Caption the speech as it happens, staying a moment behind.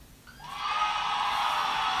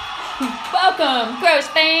Welcome, Crows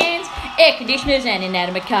fans, air conditioners and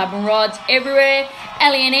inanimate carbon rods everywhere.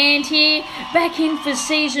 Ali and Ant here, back in for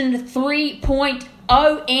season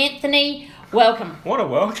 3.0. Anthony, welcome. What a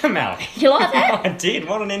welcome, Ali. You like that? I did.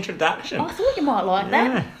 What an introduction. I thought you might like Yeah,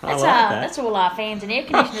 that. I like that. That's all our fans and air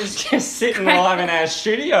conditioners. Just sitting live in our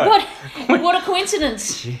studio. What a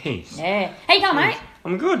coincidence. Jeez. Yeah. How you going, mate?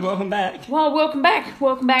 I'm good. Welcome back. Well, welcome back.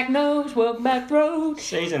 Welcome back, Nose. Welcome back, Road.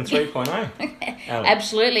 Season 3.0. Ali.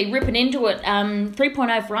 Absolutely, ripping into it.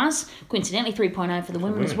 3.0 for us, coincidentally 3.0 for the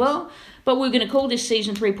women as well. But we're going to call this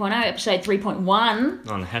season 3.0, episode 3.1.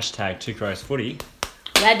 On hashtag Two Crows Footy.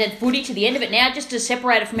 We'll add that footy to the end of it now, just to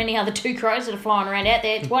separate it from any other two crows that are flying around out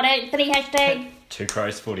there. It's what, Anthony? Hashtag? Two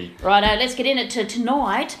Crows Footy. Righto, let's get into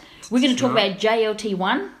tonight. We're going to talk about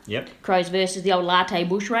JLT1. Yep. Crows versus the old Latte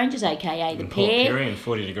Bushrangers, a.k.a. the In Port pair. Pirie in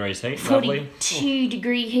 40 degrees heat. Lovely. 42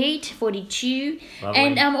 degree heat, 42. Lovely.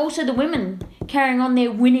 And also the women carrying on their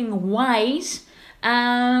winning ways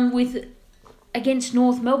with against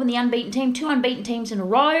North Melbourne, the unbeaten team. 2 unbeaten teams in a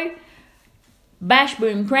row. Bash,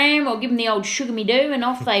 boom, cram, or give them the old sugar me do, and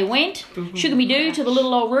off they went. Sugar me do to the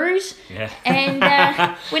little old ruse. Yeah. And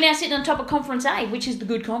we're now sitting on top of Conference A, which is the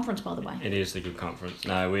good conference, by the way. It is the good conference.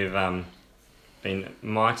 No, we've been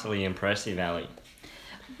mightily impressive, Ali.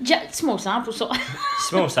 Small sample size.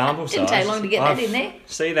 Small sample size. Didn't take long to get that in there.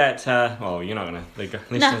 See that? Well, you're not going to. The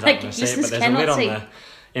listeners aren't going to see it, listeners but there's a cannot lid on see.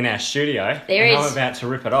 in our studio. There and is. I'm about to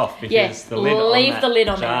rip it off because Yes, the lid leave on the that lid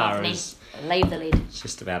on there, jar Anthony. is Leave the lid. it's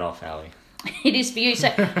just about off, Ali. It is for you.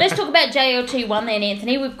 So let's talk about JLT1 then,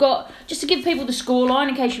 Anthony. We've got, just to give people the scoreline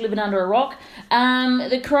in case you're living under a rock,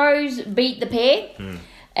 the Crows beat the pair,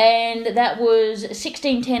 and that was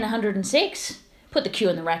 16-10, 106. Put the Q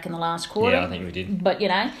in the rack in the last quarter. Yeah, I think we did. But,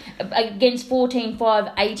 against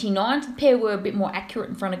 14-5, 89. The pair were a bit more accurate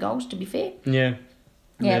in front of goals, to be fair. Yeah.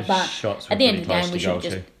 Yeah, Their but shots were at the end of pretty the game, we close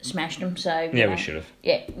should have to just goal smashed them. So Yeah, we should have.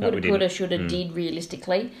 Yeah, No, we woulda, didn't. coulda, shoulda, did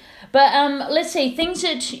realistically. But let's see, things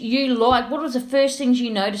that you like. What was the first things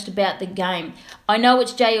you noticed about the game? I know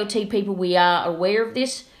it's JLT people, we are aware of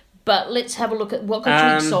this, but let's have a look at what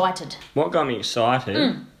got you excited. What got me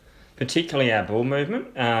excited, particularly our ball movement,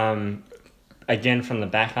 again from the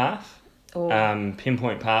back half, Or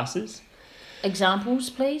pinpoint passes.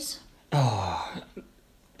 examples, please.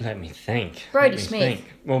 Let me think. Brodie Let me Smith.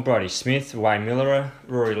 think. Well, Brodie Smith, Wayne Millerer,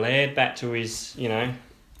 Rory Laird, back to his,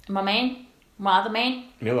 My man, my other man,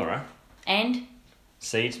 Millerer, and...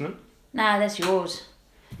 Seedsman. No, that's yours.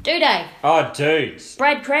 Duday, Oh, dudes.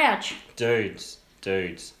 Brad Crouch. Dudes.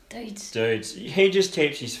 Dudes. He just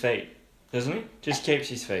keeps his feet, doesn't he? Just keeps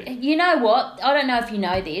his feet. You know what? I don't know if you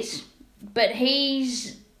know this, but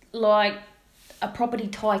he's like a property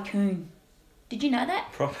tycoon. Did you know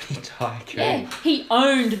that? Property tycoon. Yeah. He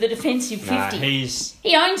owned the defensive 50. Nah, he's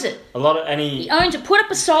He owns it. a lot of, and He owns it. Put up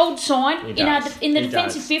a sold sign He in does. in the He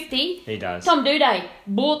defensive does. 50. he does. Tom Duday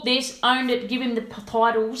bought this, owned it, give him the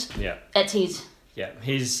titles. Yeah. That's his. Yeah,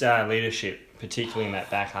 his leadership, particularly in that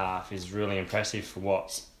back half, is really impressive for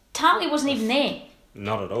what? Tarley wasn't even there.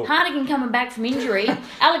 Not at all. Hardigan coming back from injury.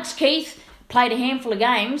 Alex Keith played a handful of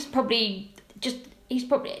games. He's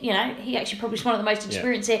probably, he actually probably is one of the most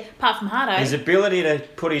experienced there, apart from Hardo. His ability to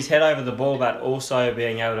put his head over the ball, but also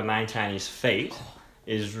being able to maintain his feet,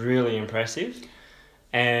 is really impressive.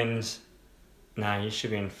 And no, he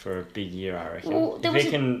should be in for a big year, I reckon. Well, there if was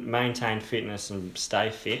he can maintain fitness and stay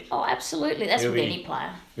fit, Oh, absolutely. That's He'll with be- any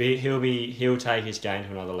player. he'll take his game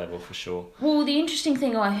to another level for sure. Well, the interesting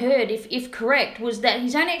thing I heard, if correct, was that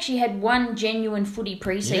he's only actually had one genuine footy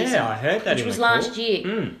pre-season. Yeah, I heard that which in was the call. last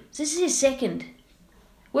year. So this is his second.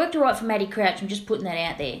 Worked all right for Matty Crouch. I'm just putting that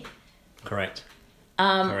out there. Correct.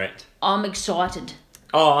 Correct. I'm excited.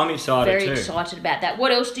 Oh, I'm excited Very too. excited about that.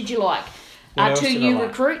 What else did you like? What Our else 2 did I new like?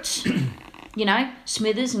 recruits.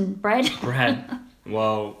 Smithers and Brad. Brad.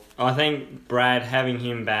 Well, I think Brad, having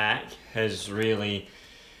him back, has really...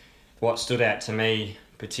 What stood out to me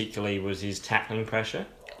particularly was his tackling pressure.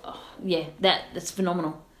 Yeah, that's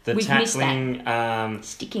phenomenal. The We've missed that. tackling...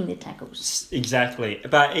 Sticking the tackles. Exactly.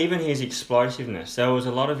 But even his explosiveness. There was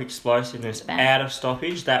a lot of explosiveness Back. out of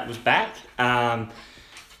stoppage. That was back.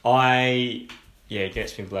 It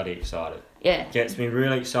gets me bloody excited. Yeah. Gets me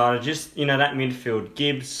really excited. Just, that midfield.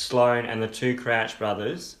 Gibbs, Sloan and the 2 Crouch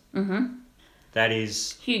brothers. Mm-hmm. That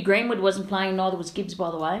is... Hugh Greenwood wasn't playing, neither was Gibbs, by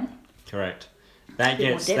the way. Correct. That Bit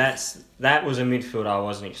more depth. that was a midfield I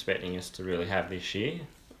wasn't expecting us to really have this year.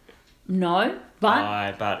 No,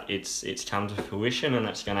 but... But it's come to fruition and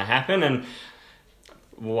it's going to happen. And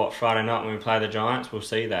Friday night when we play the Giants, we'll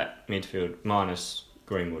see that midfield minus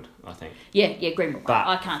Greenwood, I think. Yeah, Greenwood. But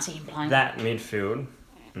I can't see him playing. That midfield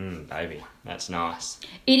Baby, that's nice.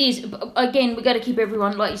 It is. Again, we've got to keep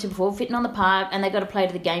everyone, like you said before, fitting on the park, and they've got to play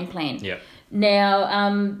to the game plan. Yep.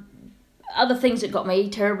 Now, other things that got me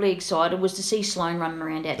terribly excited was to see Sloane running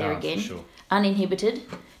around out there again. For sure. Uninhibited.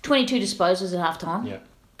 22 disposals at half time. Yep.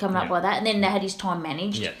 Coming up like that. And then they had his time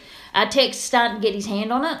managed. Yep. Tex starting to get his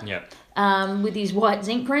hand on it. Yep. With his white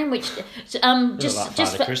zinc cream, which just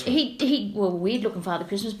Father Christmas. he weird looking Father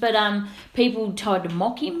Christmas, but people tried to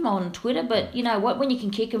mock him on Twitter. But you know what? When you can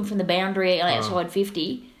kick him from the boundary outside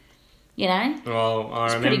 50, you know. Well, I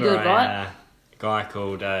it's remember pretty good, right? Guy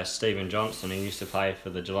called Stephen Johnson, who used to play for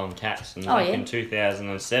the Geelong Cats, and in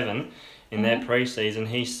 2007, in their pre-season,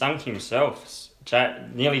 he sunk himself,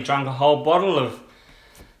 nearly drunk a whole bottle of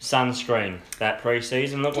sunscreen that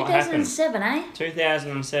pre-season. Look what happened. 2007, eh?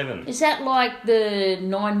 2007. Is that like the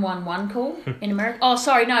 911 call in America? Oh,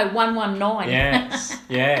 sorry, no, 119. Yes,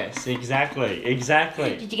 exactly.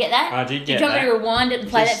 Did you get that? I did get that. Did you want me to rewind it and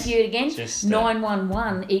play that for you again?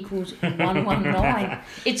 911 equals 119.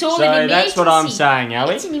 It's all so an emergency. That's what I'm saying,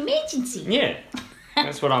 Ali. It's an emergency. Yeah,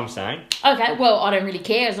 that's what I'm saying. Okay, well, I don't really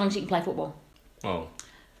care as long as you can play football. Well,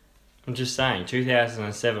 I'm just saying,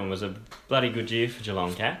 2007 was a bloody good year for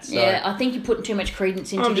Geelong Cats. So yeah, I think you're putting too much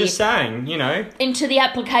credence into saying, you know, into the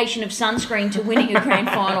application of sunscreen to winning a grand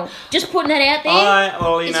final. Just putting that out there. I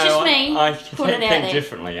putting it out think there.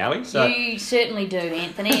 differently, Ali. So You certainly do,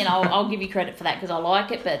 Anthony, and I'll give you credit for that because I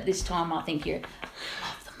like it. But this time, I think you're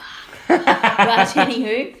off the mark. But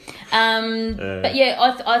anywho, but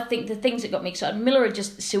yeah, I think the things that got me excited. Miller are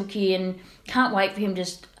just silky, and can't wait for him.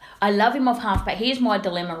 I love him off halfback. Here's my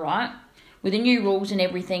dilemma, right? With the new rules and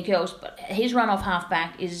everything else, but his run off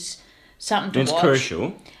halfback is something to watch. It's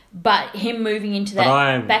crucial. But him moving into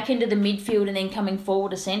back into the midfield and then coming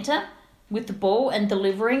forward to centre with the ball and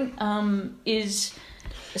delivering is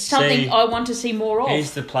something I want to see more of.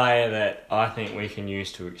 He's the player that I think we can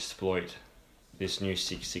use to exploit this new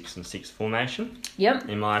 6-6 and 6 formation. Yep.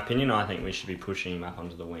 In my opinion, I think we should be pushing him up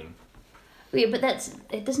onto the wing. Yeah, but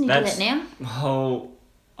doesn't he do that now? Well,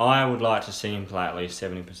 I would like to see him play at least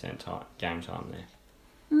 70% game time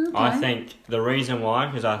there. Okay. I think the reason why,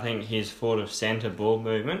 because I think his forward of centre ball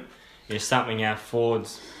movement is something our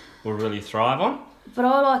forwards will really thrive on. But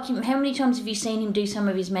I like him. How many times have you seen him do some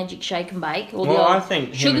of his magic shake and bake? Or I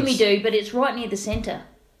think sugar me do, but it's right near the centre.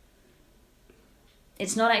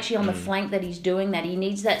 It's not actually on the flank that he's doing that. He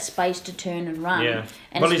needs that space to turn and run. Yeah.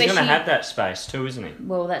 And well, he's going to have that space too, isn't he?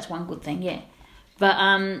 Well, that's one good thing, yeah. But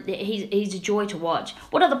he's a joy to watch.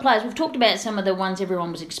 What other players? We've talked about some of the ones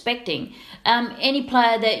everyone was expecting. Any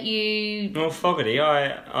player that you... Well, Fogarty,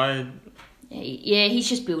 Yeah, he's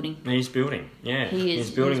just building. He's building, yeah.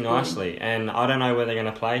 He's building nicely. And I don't know where they're going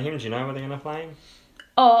to play him. Do you know where they're going to play him?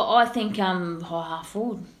 Oh, I think half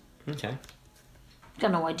forward. Okay.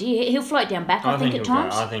 Got no idea. He'll float down back, I think at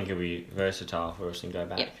times. I think he'll be versatile for us and go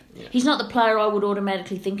back. Yep. Yeah. He's not the player I would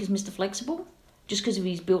automatically think is Mr. Flexible, just because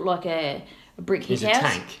he's built like a brick house. He's a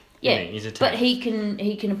tank. Yeah, he's a tank. But he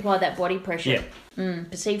can apply that body pressure. Yeah.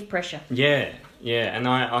 Perceived pressure. Yeah. And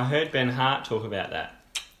I heard Ben Hart talk about that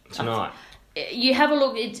tonight. You have a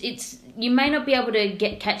look. It's you may not be able to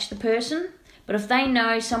catch the person, but if they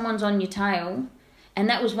know someone's on your tail, and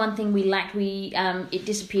that was one thing we lacked. It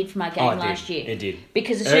disappeared from our game last year. It did.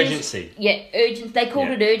 Because urgency. Urgency. They called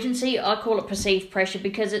it urgency. I call it perceived pressure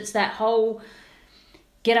because it's that whole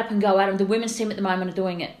get up and go at them. The women's team at the moment are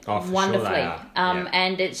doing it wonderfully. Sure they are.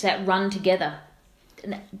 And it's that run together.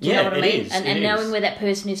 Do you know what I mean? Is. And knowing where that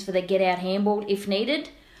person is for the get out handball if needed.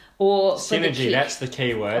 Or synergy, that's the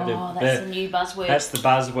key word. That's the new buzzword. That's the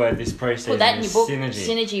buzzword this pre-season. Put that in your book. Synergy.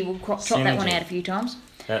 Synergy. We'll crop that one out a few times.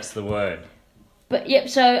 That's the word. But yep.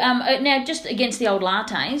 So now just against the old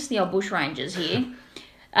lattes, the old bush rangers here,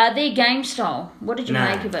 their game style. What did you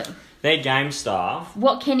make of it? Their game style.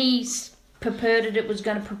 What Kenny purported it was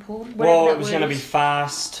going to purport. Well, it was going to be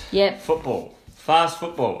fast. Yep. Fast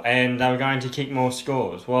football, and they were going to kick more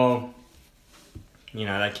scores. Well,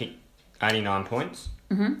 they kicked 89 points.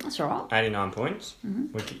 That's all right. 89 points.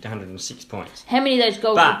 We kicked 106 points. How many of those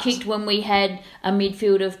goals were kicked when we had a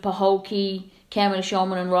midfield of Paholke, Cameron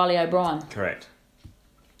Shulman and Riley O'Brien? Correct.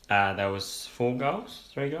 There was 3 goals?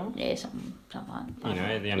 Yeah, something like that.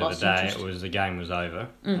 At the end of the day, the game was over.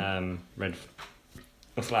 Red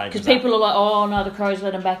flag. Because people are like, oh no, the Crows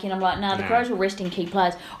let them back in. I'm like, no, the Crows were resting key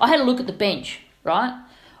players. I had a look at the bench, right?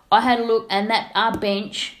 And our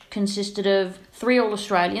bench consisted of 3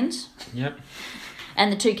 All-Australians. Yep.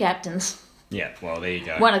 And the 2 captains. Yeah, well, there you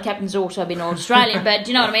go. One of the captains also been All-Australian, but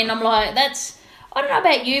do you know what I mean? I'm like, I don't know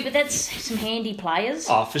about you, but that's some handy players.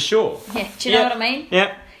 Oh, for sure. Yeah, do you know what I mean?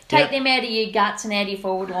 Yep. Take them out of your guts and out of your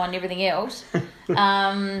forward line and everything else.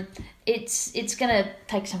 It's going to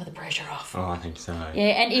take some of the pressure off. Oh, I think so.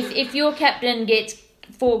 Yeah, and if your captain gets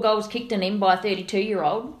 4 goals kicked on him by a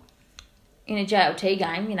 32-year-old in a JLT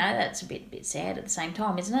game, you know, that's a bit sad at the same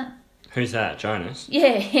time, isn't it? Who's that? Jonas?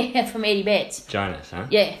 Yeah, from Eddie Betts. Jonas, huh?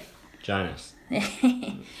 Yeah. Jonas.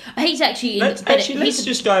 He's actually... Let's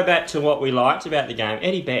just go back to what we liked about the game.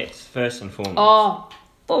 Eddie Betts, first and foremost. Oh,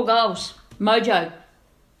 4 goals. Mojo.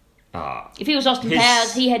 Oh, if he was Austin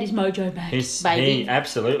Powers, he had his mojo back, baby. He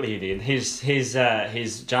absolutely did.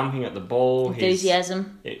 His jumping at the ball,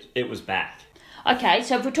 enthusiasm. It was back. Okay,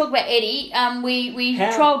 so if we talk about Eddie, we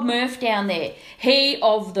trolled Murph down there. He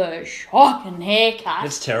of the shocking haircut.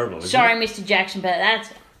 It's terrible, isn't Sorry, it? Mr. Jackson, but that's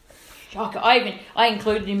shocking. I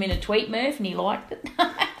included him in a tweet, Murph, and he liked it.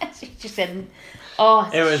 He just said,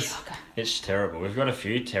 shocker. It's terrible. We've got a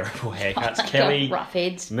few terrible haircuts. Kelly, rough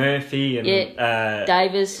heads. Murphy, and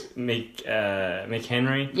Davis.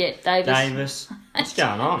 McHenry. Yeah, Davis. What's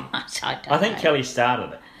going on? I think Kelly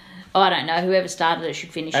started it. I don't know. Whoever started it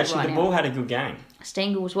should finish it right now. Actually, the Bull had a good game.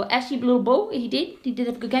 Stengel was what? Actually, little Bull, he did. He did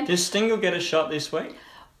have a good game. Does Stengel get a shot this week?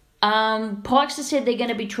 Pikes has said they're going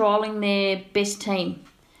to be trialling their best team.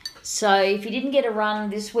 So if he didn't get a run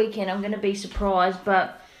this weekend, I'm going to be surprised.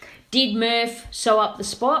 But did Murph sew up the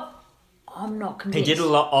spot? I'm not convinced. He did a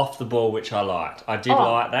lot off the ball, which I liked. I did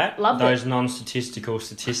like that. Loved those non-statistical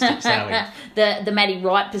statistics, Ali. the Matty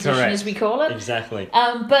Wright position, correct, as we call it. Exactly.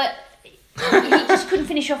 But he just couldn't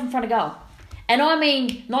finish off in front of goal. And I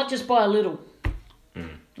mean, not just by a little.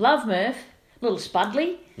 Love Murph. Little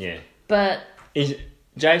Spudley. Yeah. But...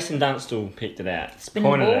 Jason Dunstall picked it out.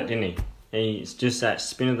 Pointed it, didn't he? He's just that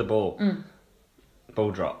spin of the ball.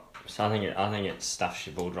 Ball drop. So I think it stuffs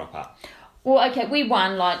your ball drop up. Well, okay, we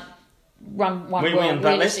won, we win,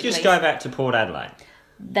 but let's just go back to Port Adelaide.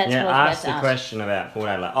 That's what I was ask the question about Port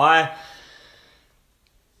Adelaide.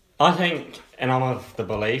 I think, and I'm of the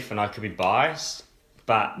belief, and I could be biased,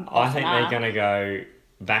 but I think they're going to go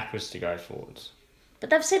backwards to go forwards.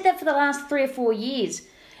 But they've said that for the last 3 or 4 years.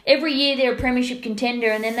 Every year they're a premiership contender,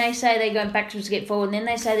 and then they say they're going backwards to get forward, and then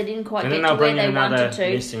they say they didn't quite get to where they wanted to.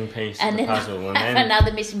 Missing piece of the puzzle, and then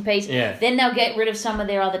another missing piece. Yeah. Then they'll get rid of some of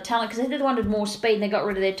their other talent because they wanted more speed, and they got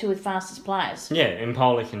rid of their 2 fastest players. Yeah,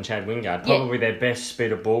 Impolic and Chad Wingard, probably their best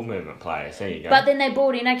speed of ball movement players. There you go. But then they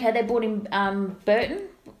brought in Burton.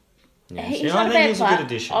 Yeah, he's not a bad player. A good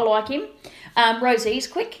addition. I like him. Rosie's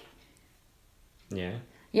quick. Yeah.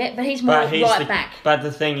 Yeah, but he's more right back. But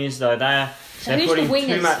the thing is, though, they're putting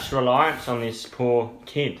too much reliance on this poor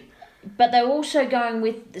kid. But they're also going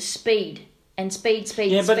with the speed. And speed.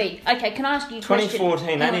 Okay, can I ask you a question?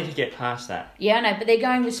 2014, they need to get past that. Yeah, I know, but they're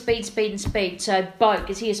going with speed. So, Boak,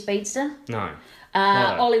 is he a speedster? No.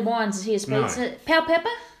 Ollie Wines, is he a speedster? No. Pal Pepper?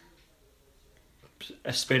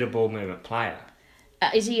 A speed of ball movement player.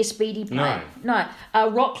 Is he a speedy player? No.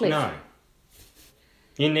 Rockcliffe? No.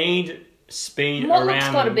 You need... speed Motley's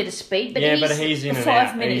around. Got a bit of speed, but he's in and out.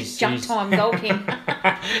 5 minutes junk time goal him.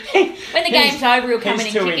 When the game's over, he'll come in and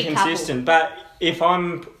kick a couple. He's too inconsistent. But if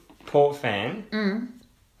I'm Port fan,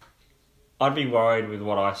 I'd be worried with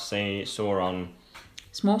what I saw on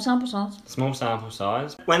small sample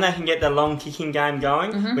size. When they can get the long kicking game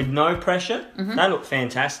going with no pressure, they look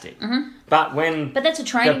fantastic. But that's a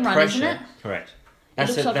training run, isn't it? Correct.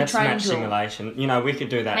 That's match simulation. You know, we could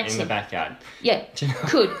do that in the backyard. Yeah,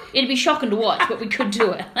 could. It'd be shocking to watch, but we could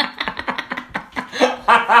do it.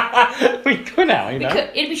 We could, Ali. We could.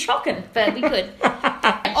 It'd be shocking, but we could.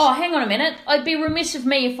 Oh, hang on a minute. I'd be remiss of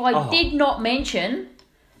me if I did not mention...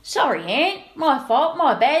 Sorry, Ant. My fault.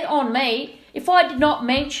 My bad. On me. If I did not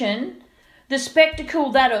mention the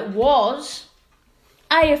spectacle that it was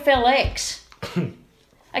AFLX.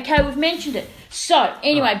 Okay, we've mentioned it. So,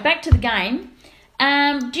 anyway, back to the game.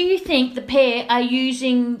 Do you think the pair are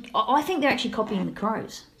using... I think they're actually copying the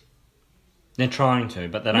Crows. They're trying to,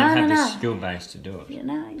 but they don't have the skill base to do it. Yeah,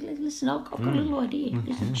 no, listen, I've got a little idea.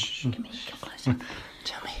 Listen, come here, come closer.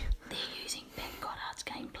 Tell me. They're using Ben Goddard's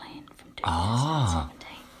game plan from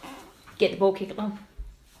 2017. Get the ball, kick it long.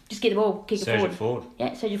 Just get the ball, kick it forward.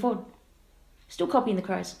 Yeah, surge it forward. Still copying the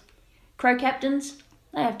Crows. Crow captains,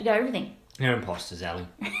 they have to go everything. They're imposters, Ali.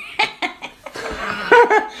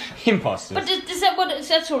 Imposters.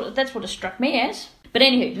 But that's what it struck me as. But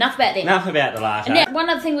anywho, enough about that. Enough about the last. And now, one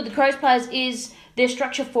other thing with the Crows players is their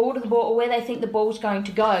structure forward of the ball or where they think the ball's going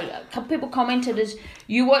to go. A couple people commented as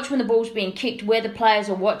you watch when the ball's being kicked, where the players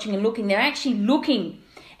are watching and looking. They're actually looking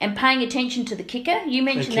and paying attention to the kicker. You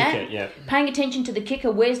mentioned that. Yeah. Paying attention to the kicker,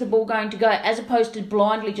 where's the ball going to go, as opposed to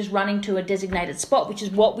blindly just running to a designated spot, which is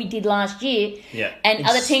what we did last year. Yeah. And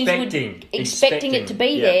other teams would expecting it to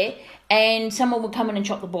be there. and someone would come in and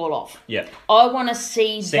chop the ball off. Yep. I want to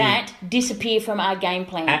see that disappear from our game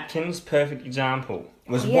plan. Atkins, perfect example.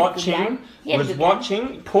 Was He had a good game.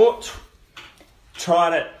 watching. Port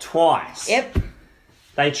tried it twice. Yep.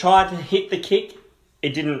 They tried to hit the kick.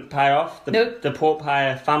 It didn't pay off. The Port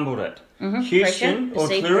player fumbled it. Mm-hmm. Houston or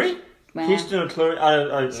Cleary. Wow. Houston or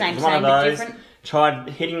Cleary. Same, one of but those. different. Tried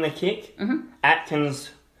hitting the kick. Mm-hmm. Atkins,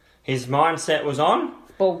 his mindset was on.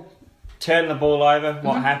 Ball. Turned the ball over.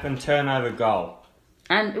 What happened? Turnover, goal.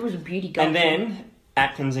 And it was a beauty goal. And then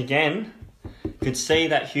Atkins again could see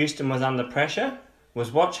that Houston was under pressure,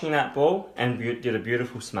 was watching that ball and did a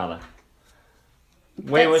beautiful smother.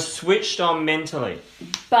 We were switched on mentally.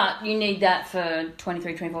 But you need that for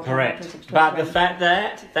 23, 24, correct. 26, but the fact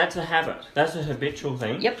that's a habit. That's a habitual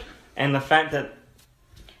thing. Yep. And the fact that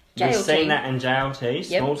we've seen that in JLT,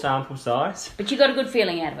 small sample size. But you got a good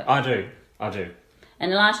feeling out of it. I do.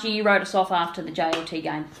 And last year you wrote us off after the JLT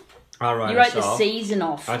game. I wrote You wrote the season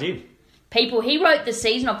off. I did. People, he wrote the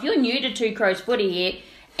season off. You're new to Two Crows footy here.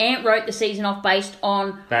 Ant wrote the season off based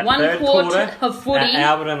on that one quarter of footy.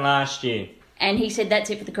 At Alberton last year. And he said that's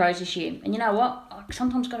it for the Crows this year. And you know what? I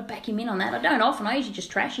sometimes got to back him in on that. I don't often. I usually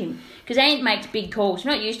just trash him. Because Ant makes big calls.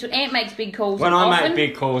 You're not used to it. Ant makes big calls when I often.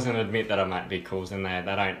 make big calls and admit that I make big calls, and they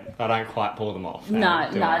don't quite pull them off.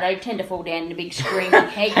 They tend to fall down in a big screaming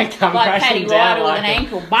heap. They come like Paddy Ryder with an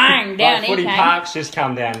ankle. Bang! Down like Footy Park's just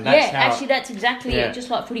come down. That's exactly it.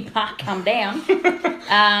 Just like Footy Park come down.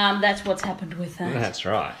 That's what's happened with that. That's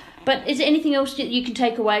right. But is there anything else that you can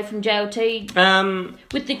take away from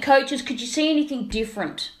JLT? With the coaches, could you see anything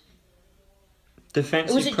different?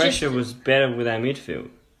 Defensive pressure was better with our midfield.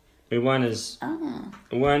 We weren't as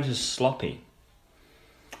sloppy.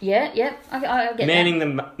 Yeah, I get manning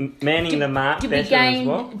the mark better as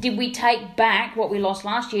well. Did we take back what we lost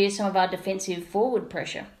last year, some of our defensive forward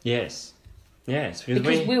pressure? Yes. Because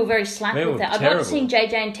we were very slack with that. I'd like to see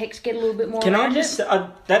JJ and Tex get a little bit more.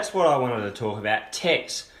 That's what I wanted to talk about.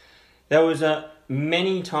 Tex. There was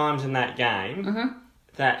many times in that game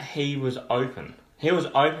that he was open. He was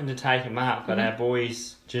open to take him up, but our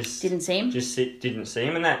boys just didn't see him. Didn't see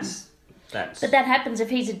him, and that's. But that happens if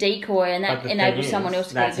he's a decoy, and that enables someone else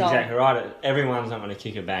to get a goal. That's exactly right. Everyone's not going to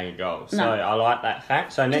kick a bag of goals, so I like that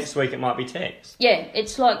fact. So next week it might be Tex. Yeah,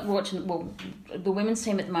 it's like watching the women's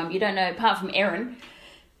team at the moment. You don't know, apart from Erin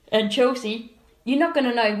and Chelsea, you're not going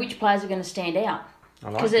to know which players are going to stand out.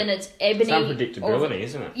 Because then it's Ebony. Some predictability,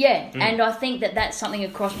 isn't it? Yeah, and I think that's something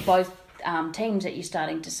across both teams that you're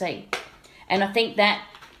starting to see. And I think that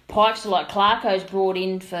Pikes, like Clarko's brought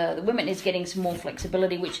in for the women, is getting some more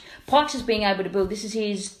flexibility, which Pikes is being able to build. This is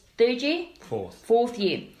his third year? Fourth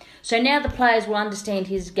year. So now the players will understand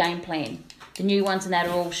his game plan. The new ones and that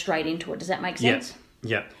are all straight into it. Does that make sense?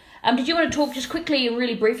 Yep. Did you want to talk just quickly and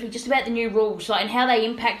really briefly just about the new rules, and how they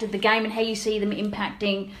impacted the game and how you see them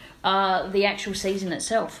impacting the actual season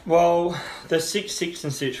itself? Well, the 6-6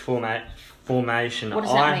 and 6 formation. What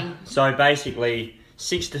does that mean? So basically,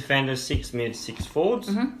 6 defenders, 6 mids, 6 forwards.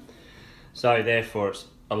 Mm-hmm. So therefore, it's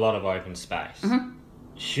a lot of open space. Mm-hmm.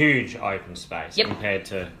 Huge open space compared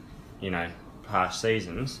to, past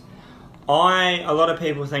seasons. A lot of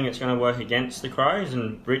people think it's going to work against the Crows,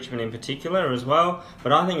 and Richmond in particular as well.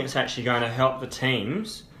 But I think it's actually going to help the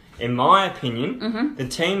teams. In my opinion, the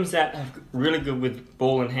teams that have really good with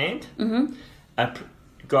ball in hand,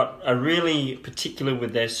 are really particular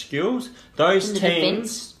with their skills. Those teams.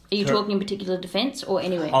 Defense. Are you talking in particular defence or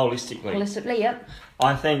anywhere? Holistically. Holistically, yep.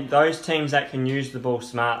 I think those teams that can use the ball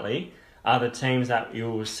smartly are the teams that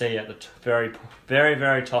you will see at the very, very,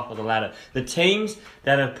 very top of the ladder. The teams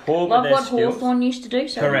that are poor with their skills. Like what Hawthorn used to do,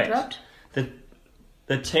 so correct. Interrupt.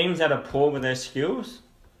 The teams that are poor with their skills,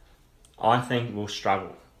 I think, will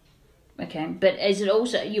struggle. Okay, but is it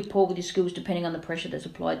also you're poor with your skills depending on the pressure that's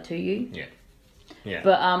applied to you? Yeah.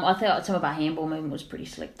 But I thought some of our handball movement was pretty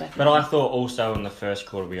slick back. But I thought also in the first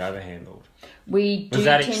quarter we overhandled. We do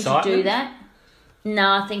tend to do that.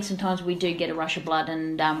 No, I think sometimes we do get a rush of blood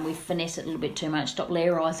and we finesse it a little bit too much. Stop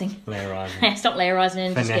lairising. Stop lairising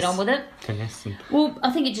and just get on with it. Finessing. Well,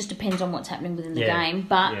 I think it just depends on what's happening within the game.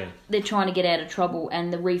 But they're trying to get out of trouble,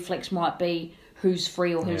 and the reflex might be who's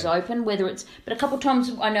free or who's open. But a couple of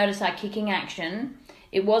times I noticed our kicking action.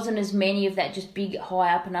 It wasn't as many of that just big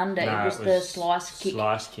high up and under. No, it was the slice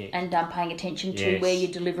kick. And paying attention to where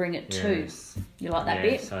you're delivering it to. You like that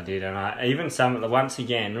bit? Yes, I did. And once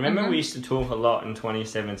again, remember we used to talk a lot in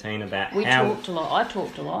 2017 about I talked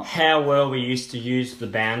a lot. How well we used to use the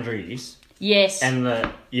boundaries Yes. And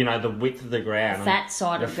the width of the ground. The fat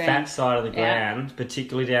side of the ground. The fat side of the ground,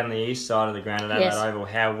 particularly down the east side of the ground at Adelaide Oval,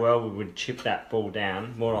 how well we would chip that ball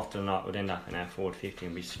down. More often than not, we'd end up in our forward 50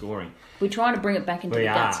 and be scoring. We're trying to bring it back into the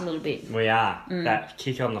guts a little bit. We are. That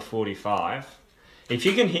kick on the 45. If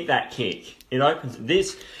you can hit that kick, it opens...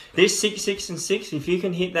 This 6, 6 and 6, if you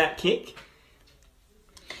can hit that kick...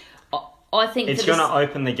 I think it's going to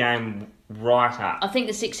open the game right up. I think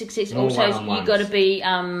the 6-6-6 also you've got to be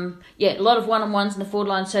a lot of one-on-ones in the forward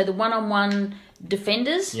line. So the one-on-one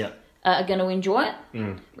defenders are going to enjoy it.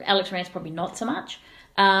 Alex Rance probably not so much.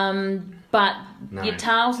 But your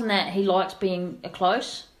Tales and that, he likes being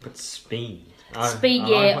close. But speed.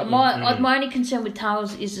 My only concern with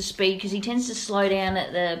Tales is the speed, because he tends to slow down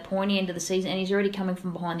at the pointy end of the season, and he's already coming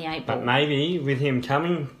from behind the 8 ball. But maybe with him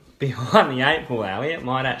coming behind the 8 ball, Ali, it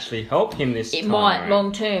might actually help him this time. It might,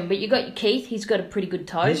 long term. But you got your Keith, he's got a pretty good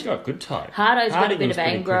toe. He's got good toe. Hardo's got a bit of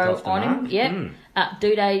aggro on him. Yep.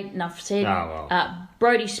 Duday, enough said. Oh, well.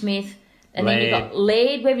 Brody Smith. And then you got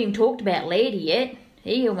Laird. We haven't even talked about Laird yet.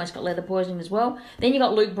 He almost got leather poisoning as well. Then you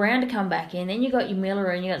got Luke Brown to come back in. Then you got your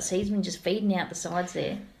Miller and you got Seedsman just feeding out the sides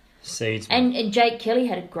there. Seedsman. And Jake Kelly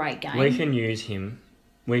had a great game. We can use him,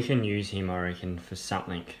 I reckon, for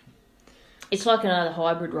something. It's like another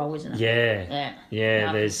hybrid role, isn't it?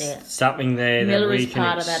 Yeah. There's something there Miller that we is can...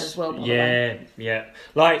 part of that as well, by the way. Yeah.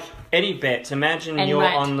 Like Eddie Betts, imagine and you're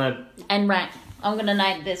Rat. on the... And Rat. I'm going to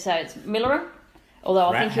name this, so it's Miller, although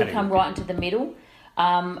I think he'll come right into the middle.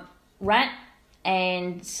 Rat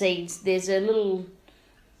and Seeds, there's a little...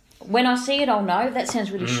 When I see it, I'll know. That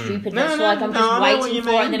sounds really stupid. I'm just waiting for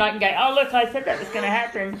it, and then I can go, oh, look, I said that was going to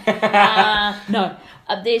happen.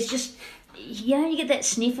 There's just... you get that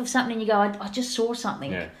sniff of something and you go, I just saw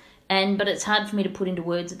something. Yeah. But it's hard for me to put into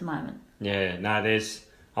words at the moment. Yeah, no,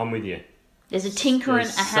 I'm with you. There's a tinkering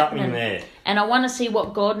happening there. And I want to see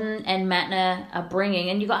what Godden and Matner are bringing.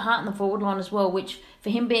 And you've got Hart in the forward line as well, which for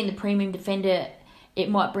him being the premium defender, it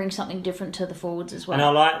might bring something different to the forwards as well.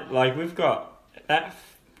 And I like we've got that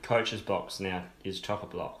coach's box now is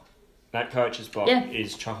chock-a-block. That coach's box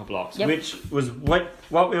is chock-a-blocks, which was what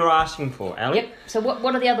we were asking for, Ali. Yep. So what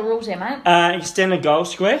are the other rules there, mate? Extended goal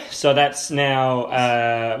square. So that's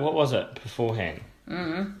now, what was it beforehand?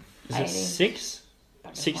 Is 80. it 6?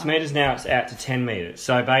 6 metres now, it's out to 10 metres.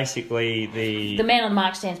 So basically the man on the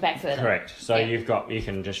mark stands back further. Correct. So you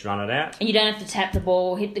can just run it out. And you don't have to tap the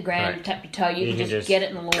ball, hit the ground, tap your toe. You can just get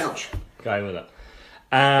it and launch. Go with it.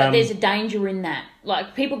 But there's a danger in that.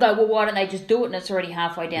 Like, people go, well, why don't they just do it and it's already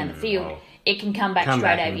halfway down the field? Well, it can come back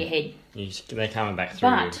straight over your head. They're coming back through.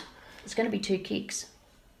 But it's going to be 2 kicks.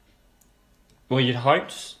 Well, you'd hope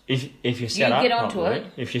if you're set up properly.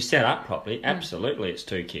 If you're set up properly, absolutely, it's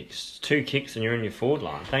 2 kicks. 2 kicks and you're in your forward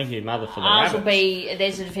line. Thank you, mother, for the rabbits. Will be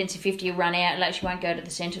there's a defensive 50 you run out. It actually won't go to the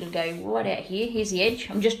centre. It'll go right out here. Here's the edge.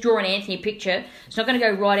 I'm just drawing Anthony a picture. It's not going to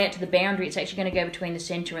go right out to the boundary. It's actually going to go between the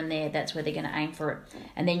centre and there. That's where they're going to aim for it.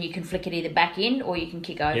 And then you can flick it either back in or you can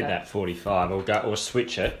kick over. Hit that 45 or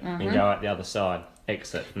switch it and go out the other side.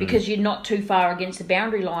 Exit. Because you're not too far against the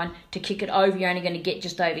boundary line to kick it over. You're only going to get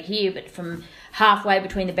just over here, but from halfway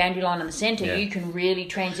between the boundary line and the centre, you can really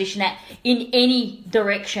transition that in any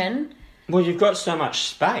direction. Well, you've got so much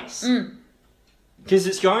space. Because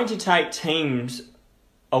it's going to take teams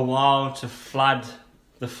a while to flood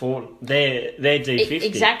their D50.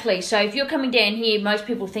 Exactly. So if you're coming down here, most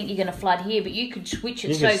people think you're going to flood here, but you could switch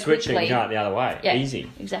it so quickly. You can switch it and go out the other way. Yeah, easy.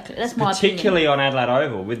 Exactly. That's my Particularly on Adelaide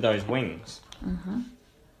Oval with those wings.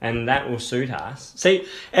 And that will suit us. See,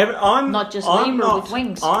 I'm not just Lima with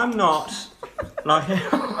wings. I'm not like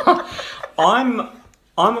I'm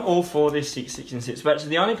all for this 6, 6 and 6, but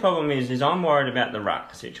the only problem is I'm worried about the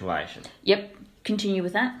ruck situation. Yep. Continue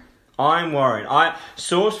with that. I'm worried.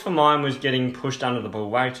 Source for mine was getting pushed under the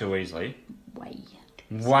ball way too easily.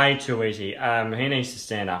 Way too easy. He needs to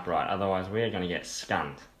stand upright, otherwise we are going to get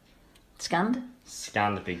skunned. Skunned?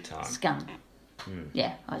 Skunned big time. Skunned.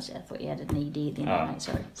 Yeah, I thought you had an ED at the end of the night,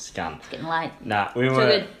 sorry. Skunned. It's getting late. Nah, we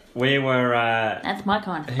were... That's my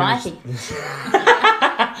kind. Spicy.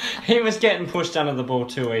 He was getting pushed under the ball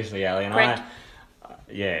too easily, Ali, and Correct.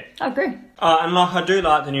 I agree. And I do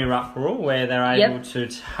like the new ruck rule where they're able to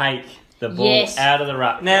take the ball out of the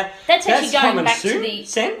ruck. Now, that's actually going back to the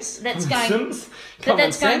sense. That's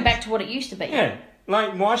going back to what it used to be. Yeah,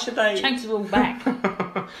 like why should they change the rule back?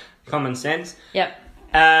 Common sense. Yep.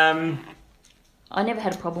 I never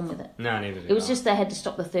had a problem with it. No, neither did It was just they had to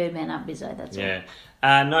stop the third man up, Bizzo, that's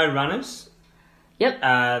all. No runners. Yep.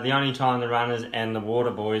 The only time the runners and the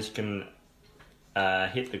water boys can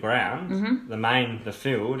hit the ground, the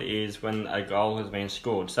field, is when a goal has been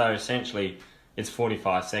scored. So essentially, it's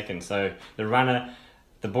 45 seconds. So the runner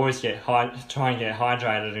the boys try and get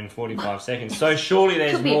hydrated in 45 seconds. So surely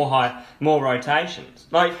there's more rotations.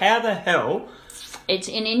 Like, how the hell? It's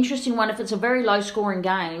an interesting one if it's a very low scoring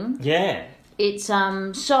game. Yeah. It's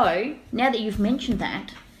so now that you've mentioned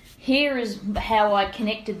that, here is how I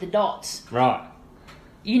connected the dots. Right.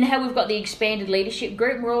 You know how we've got the expanded leadership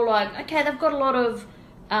group, and we're all like, okay, they've got a lot of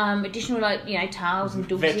additional, like, you know, Tales and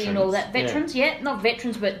Doozy and all that. Veterans, yeah. Not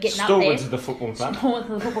veterans, but getting Stalwarts up there. of the football club. Stalwarts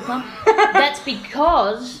of the football club. That's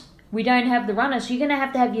because we don't have the runners. So you're going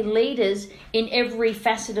to have your leaders in every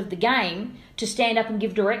facet of the game to stand up and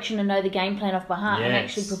give direction and know the game plan off by heart and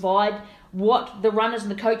actually provide what the runners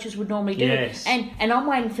and the coaches would normally do. Yes. And I'm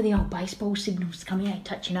waiting for the old baseball signals to come in.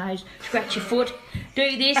 Touch your nose, scratch your foot,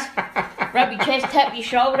 do this, rub your chest, tap your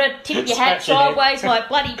shoulder, tip your hat sideways like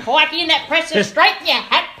bloody Pikey, and that presses straighten your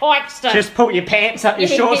hat, Pikester. Just pull your pants up, your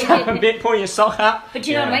shorts up a bit, pull your sock up. But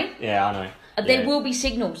you know what I mean? Yeah, I know. There will be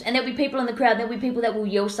signals, and there'll be people in the crowd, there'll be people that will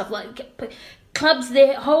yell stuff like clubs.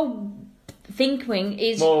 Their whole thinking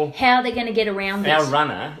is how they're going to get around this. Our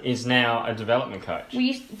runner is now a development coach.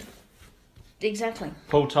 Exactly.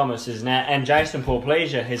 Paul Thomas is now, and Jason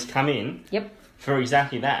Porplesia has come in. Yep. For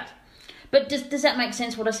exactly that. But does that make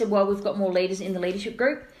sense? What I said? Well, we've got more leaders in the leadership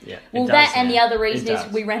group. Yeah. Well, that and the other reason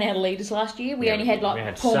is we ran out of leaders last year. We only had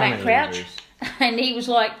Paul Matt Crouch, and he was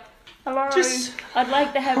like, "Hello, I'd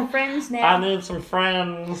like to have friends now. I need some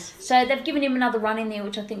friends." So they've given him another run in there,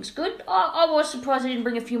 which I think is good. I was surprised they didn't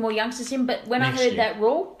bring a few more youngsters in, but when I heard that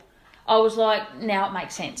rule, I was like, now it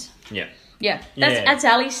makes sense. Yeah. Yeah. That's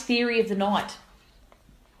Ali's theory of the night.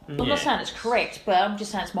 I'm not saying it's correct, but I'm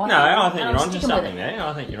just saying it's my theory. I think you're onto something there.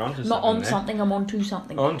 I think you're onto something. Not on something, I'm onto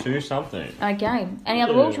something. Onto something. Okay. Any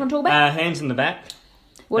other rules you want to talk about? Hands in the back.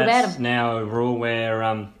 What about them? That's now a rule where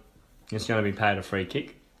it's going to be paid a free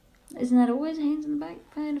kick. Isn't that always hands in the back,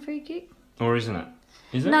 paying a free kick? Or isn't it?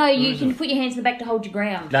 Is it? No, you can put your hands in the back to hold your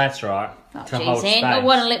ground. That's right. Oh, to hold space.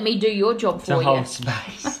 Why don't let me do your job for you? To hold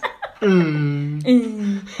space.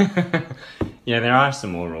 Yeah, there are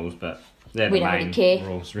some more rules, but they're the main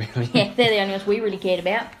rules, really. Yeah, they're the only ones we really cared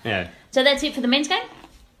about. Yeah. So that's it for the men's game?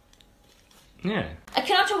 Yeah.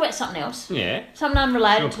 Can I talk about something else? Yeah. Something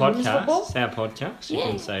unrelated to women's football? It's our podcast. You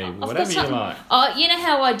can say whatever you like. You know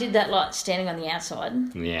how I did that, like, standing on the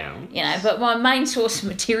outside? Yeah. You know, but my main source of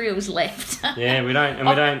material is left. Yeah, we don't... And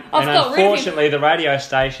unfortunately, the radio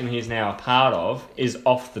station he's now a part of is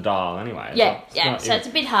off the dial anyway. So it's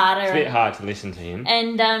a bit harder. It's a bit hard to listen to him.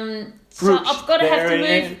 And so I've got to have to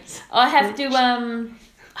move... I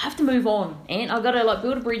have to move on, and I've got to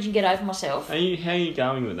build a bridge and get over myself. How are you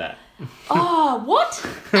going with that? Oh, what?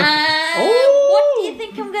 What do you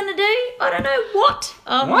think I'm going to do? I don't know what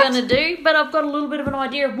I'm going to do, but I've got a little bit of an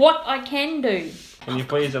idea of what I can do. Can you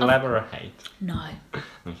please elaborate? No.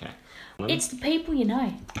 Okay. It's the people you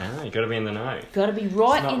know. Ah, you got to be in the know. Got to be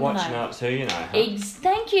right in the know. It's not what you know, it's who you know. Huh?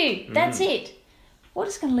 Thank you. That's it. What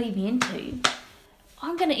it's going to lead me into,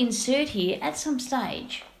 I'm going to insert here at some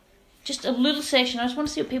stage just a little session. I just want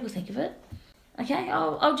to see what people think of it. Okay,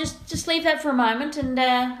 I'll just leave that for a moment, and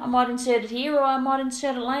I might insert it here, or I might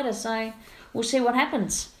insert it later. So we'll see what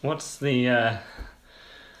happens. What's the?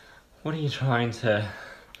 What are you trying to?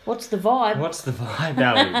 What's the vibe? What's the vibe,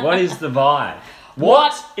 Ali? What is the vibe?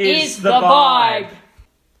 What is the vibe?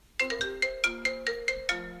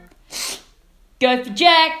 Go for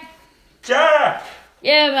Jack. Jack.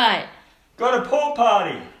 Yeah, mate. Got a pool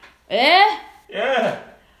party. Yeah. Yeah.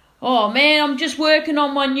 Oh, man, I'm just working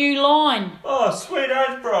on my new line. Oh, sweet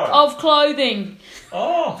as, bro. Of clothing.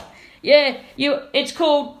 Oh. Yeah, it's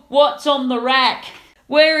called What's on the Rack.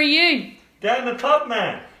 Where are you? Down the club,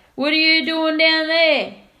 man. What are you doing down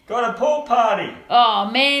there? Got a pool party.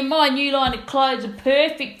 Oh, man, my new line of clothes are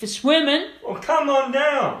perfect for swimming. Well, come on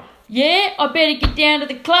down. Yeah, I better get down to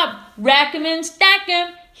the club. Rack 'em and stack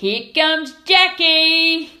 'em. Here comes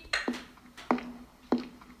Jackie.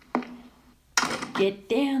 Get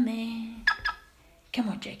down there. Come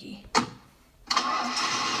on, Jackie.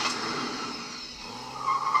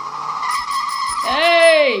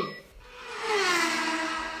 Hey!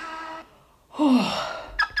 Oh,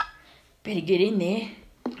 better get in there.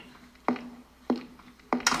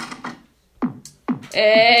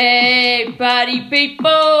 Hey, party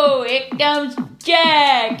people! Here comes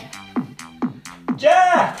Jack!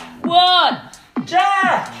 Jack! What?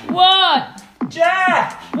 Jack! What?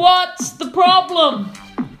 Jack! What's the problem?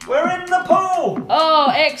 We're in the pool!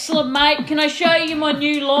 Oh, excellent, mate. Can I show you my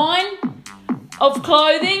new line of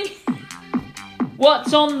clothing?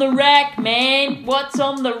 What's on the rack, man? What's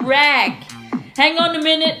on the rack? Hang on a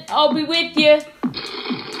minute. I'll be with you.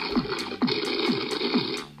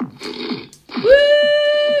 Woo!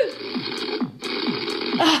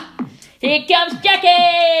 Here comes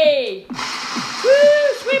Jackie!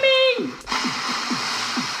 Woo, swimming!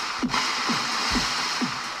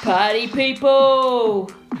 Party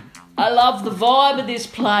people! I love the vibe of this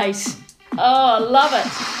place. Oh, I love it.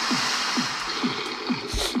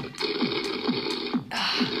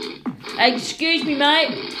 Excuse me,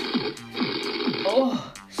 mate.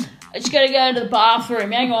 Oh, I just gotta go to the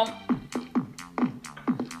bathroom. Hang on.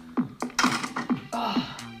 Oh,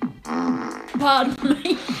 pardon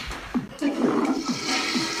me.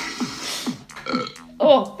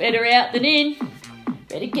 Oh, better out than in.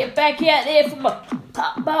 Better get back out there for my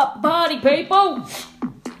party people.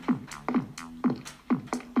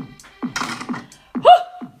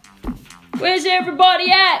 Where's everybody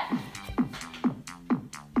at?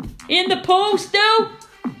 In the pool still?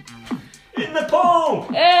 In the pool!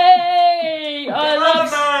 Hey! I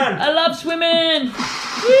love swimming!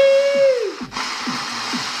 Woo!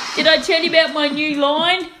 Did I tell you about my new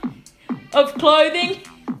line of clothing?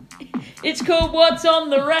 It's called What's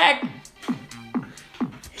on the Rack.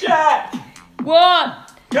 Jack!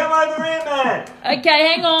 What? Come over here, man! Okay,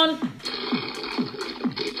 hang on.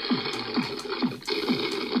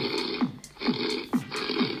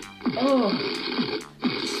 Oh,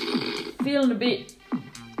 feeling a bit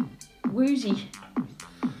woozy.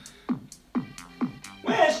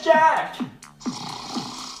 Where's Jack?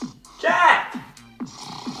 Jack!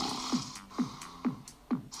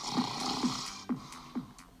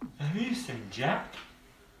 Have you seen Jack?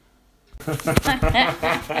 Can't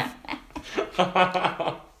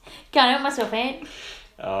help myself, Anne.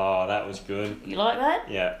 Oh, that was good. You like that?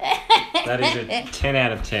 Yeah. That is a 10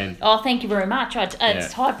 out of 10. Oh, thank you very much.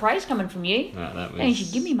 It's high praise coming from you. No, that was... And you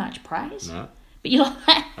should give me much praise. No. But you like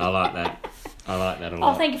that? I like that. I like that a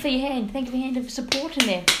lot. Oh, thank you for your hand. Thank you for your hand of supporting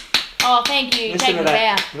them. Oh, thank you. Listen Take to a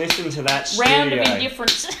that. bow. Listen to that Round studio. of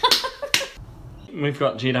indifference. We've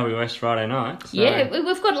got GWS Friday night. So yeah,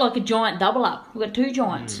 we've got like a giant double up. We've got two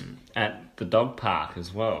giants. At the dog park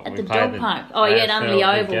as well. At the dog park. Oh, yeah, at Unley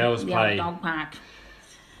Oval. The girls play... dog park.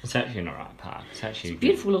 It's actually an alright park. It's actually a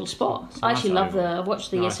beautiful little spot. I actually love I watched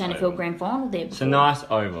the SANFL Grand Final there before. It's a nice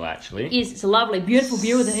oval, actually. It is. It's a lovely, beautiful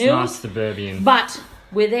view of the hills. Nice suburban. But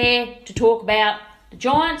we're there to talk about the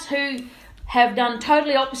Giants, who have done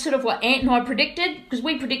totally opposite of what Ant and I predicted, because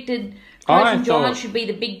we predicted Giants should be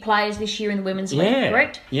the big players this year in the women's league,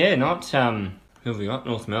 correct? Yeah, not who have we got?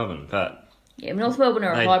 North Melbourne, but yeah, North Melbourne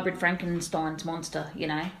are a hybrid Frankenstein's monster, you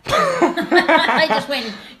know. They just went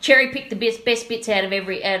and cherry-picked the best bits out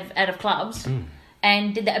of clubs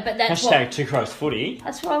and did that. But that's hashtag Two Crows Footy.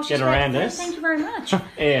 That's what I was Get just around about us. Thank you very much.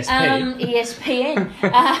 ESP. ESPN.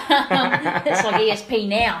 That's like ESP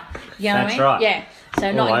now. You know what I mean? Right. Yeah.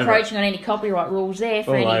 So not encroaching on any copyright rules there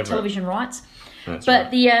for any television rights. That's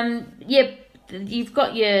but right. You've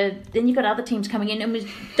got other teams coming in, and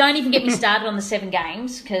don't even get me started on the 7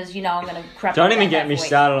 games, because you know I'm going to crap. Don't even get me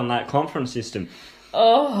started on that conference system.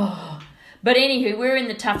 Oh, but anywho, we're in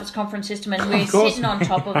the toughest conference system, and we're sitting on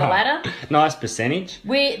top of the ladder. Nice percentage.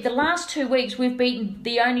 The last 2 weeks we've beaten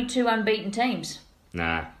the only 2 unbeaten teams.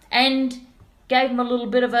 Nah. And gave them a little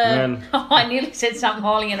bit of a. I nearly said something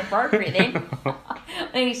highly inappropriate then. I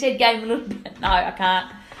nearly said gave them a little bit. No, I can't.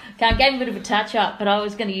 Gave them a bit of a touch up, but I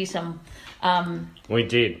was going to use some. We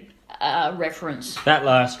did. Reference. That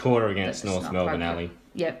last quarter against North Melbourne, Ali.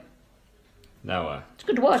 Yep. They were. It's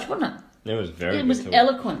good to watch, wasn't it? It was very good. It was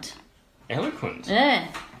eloquent. Eloquent? Yeah.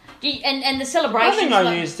 And the celebrations. I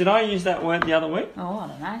think did I use that word the other week? Oh, I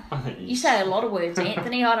don't know. You say a lot of words,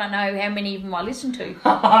 Anthony. I don't know how many of them I listen to.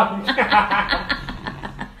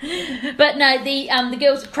 But no, the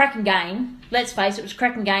girls' cracking game. Let's face it was a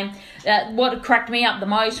cracking game. What cracked me up the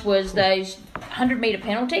most was those 100-metre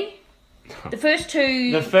penalty. The first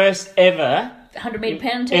 2... The first ever... 100-metre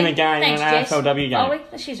penalty. In a game, in an AFLW game. Ollie,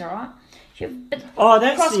 she's all right. That's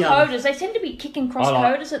cross-coders. They seem to be kicking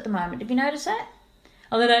cross-coders at the moment. Have you noticed that?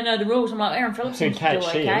 Oh, they don't know the rules. I'm like, Aaron Phillips seems to do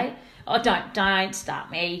okay. Oh, don't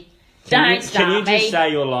start me. Can you just say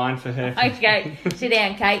your line for her? Okay, sit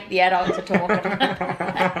down, Kate. The adults are talking.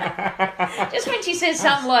 Just when she says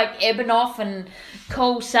something like Ebanoff and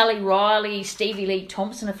Cole Sally Riley, Stevie Lee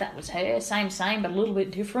Thompson, if that was her, same, but a little bit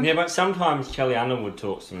different. Yeah, but sometimes Kelly Underwood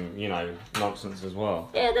talks some, nonsense as well.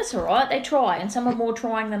 Yeah, that's all right. They try, and some are more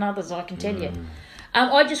trying than others, I can tell you.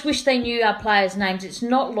 I just wish they knew our players' names. It's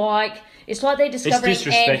like they're discovering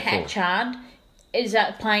Anne Hatchard is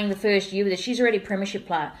playing the first year with her. She's already a premiership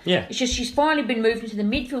player. Yeah. It's just she's finally been moved into the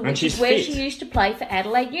midfield, which is where she used to play for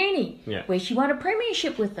Adelaide Uni, where she won a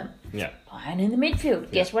premiership with them. Yeah. Playing in the midfield.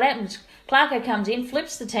 Yeah. Guess what happens? Clarko comes in,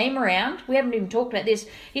 flips the team around. We haven't even talked about this.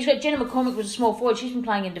 He's got Jenna McCormick, was a small forward. She's been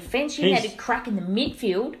playing in defence. She had a crack in the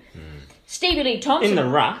midfield. Stevie Lee Thompson. In the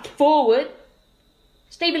ruck. Forward.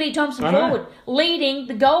 Stevie Lee Thompson forward. Leading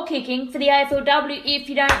the goal kicking for the AFLW, if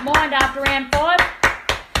you don't mind, after round 5.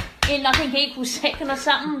 In, I think, equal second or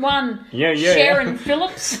something. One, Sharon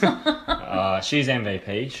Phillips. She's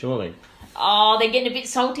MVP, surely. Oh, they're getting a bit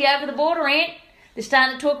salty over the border, Ant. They're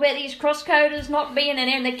starting to talk about these crosscoders not being an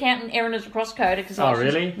Erin. They're counting Erin as a crosscoder because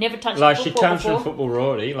really? Never touched like football she comes before. from football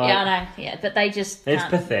royalty. Yeah, I know. Yeah, but they just it's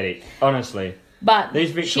pathetic, honestly. But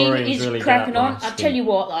these Victorians she is really cracking on. I'll tell you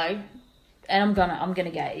what though, and I'm gonna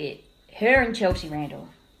go it. Her and Chelsea Randall.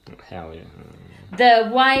 Hell yeah. The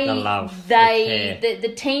way the love,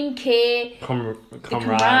 the team care, camaraderie, the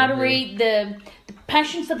camaraderie, the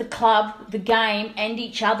passion for the club, the game, and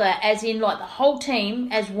each other, as in like the whole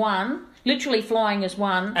team as one, literally flying as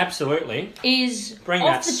one. Absolutely. Is bring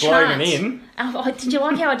off that the slogan charts. in. Did you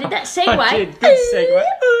like how I did that segue? I did. Good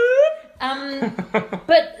segue.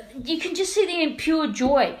 But you can just see the pure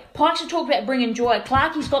joy. Pikes have talked about bringing joy.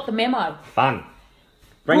 Clarkie's got the memo. Fun.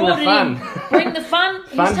 Bring the fun. Bring the fun.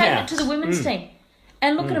 Fun He's taking it to the women's team.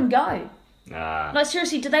 And look at them go. Like,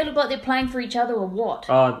 seriously, do they look like they're playing for each other or what?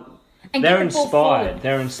 They're inspired.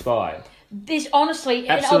 They're inspired. This, honestly,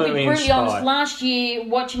 and I'll be brutally honest, last year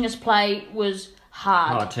watching us play was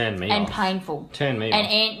hard turned me and off. Painful. Turned me and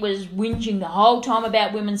off. Ant was whinging the whole time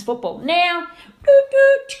about women's football. Now,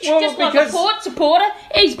 just like a Port supporter,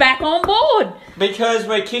 he's back on board. Because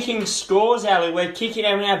we're kicking scores, Ali. We're kicking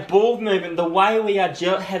our ball movement. The way we are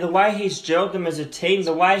the way he's gelled them as a team,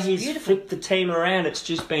 the way he's flipped the team around, it's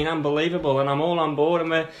just been unbelievable. And I'm all on board. And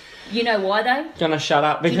we're. You know why though? Gonna shut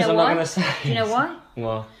up because I'm not gonna say. Do you know why?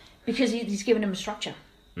 Well, because he's given him a structure.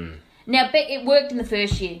 Now, it worked in the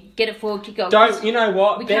first year. Get it forward, kick off. You know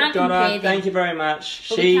what? Beck Goddard, thank you very much.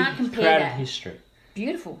 But she created that. History.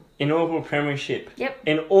 Beautiful. Inaugural premiership. Yep.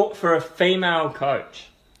 For a female coach.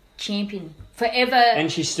 Champion. Forever.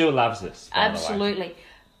 And she still loves us. Absolutely.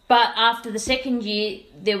 But after the second year,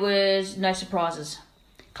 there was no surprises.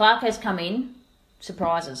 Clark has come in.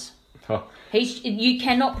 Surprises. Oh. You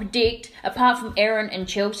cannot predict, apart from Erin and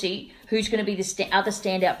Chelsea, who's going to be the other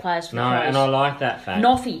standout players for the Crows. And I like that fact.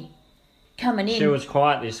 Noffy coming in. She was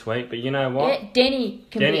quiet this week, but you know what? Yeah, Denny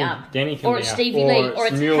can be up. Denny can or be it's up. Stevie Lee, or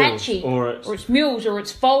it's Hatchie, or it's Mills, or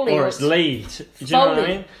it's Foley, or it's Lee. Do you know what I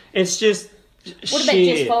mean? It's just. What about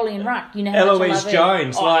Jess Foley and Ruck? You know how Eloise much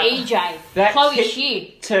Jones, I love her. EJ, that Chloe Shear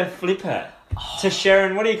to flip her to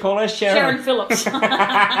Sharon. What do you call her? Sharon Phillips.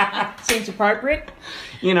 Seems appropriate.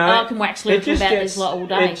 You know, I can wax lyrical about this all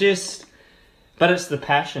day. But it's the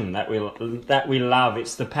passion that we love.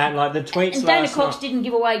 It's the like the tweets. And Dana Cox didn't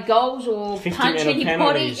give away goals or punch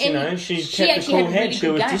anybody. You know, she kept a cool head. She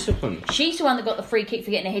was disciplined. She's the one that got the free kick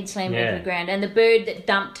for getting a head slammed into the ground, and the bird that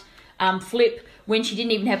dumped Flip when she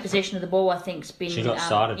didn't even have possession of the ball. I think's been she got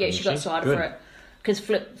cited. Yeah, she got cited for it because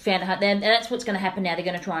Flip found it hard. And that's what's going to happen now. They're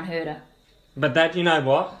going to try and hurt her. But that, you know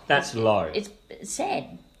what? That's low. It's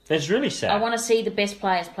sad. It's really sad. I want to see the best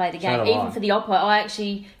players play the game. Even for the Oppo, I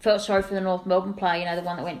actually felt sorry for the North Melbourne player, you know, the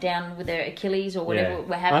one that went down with their Achilles or whatever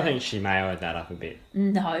happened. I think she mayoed that up a bit.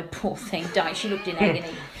 No, poor thing, don't. She looked in agony.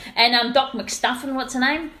 And Doc McStuffin, what's her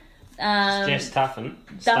name? Jess Duffin.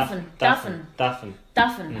 Duffin.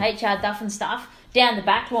 HR Duffin stuff. Down the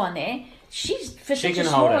back line there. She's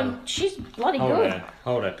she's bloody good.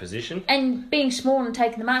 Hold her position. And being small and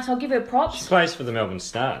taking the marks, I'll give her props. She plays for the Melbourne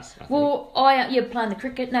Stars. Playing the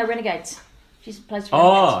cricket. No, Renegades. She plays for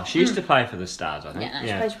Renegades. She used to play for the Stars, I think. Yeah,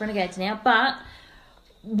 she plays for Renegades now. But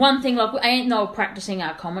one thing, like, Ant and I were practicing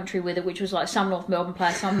our commentary with her, which was like some North Melbourne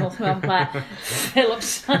player,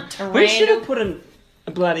 Phillips, We should have put a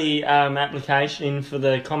bloody application in for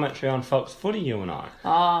the commentary on Fox Footy, you and I.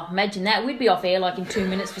 Oh, imagine that. We'd be off air like in 2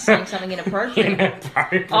 minutes for saying something inappropriate.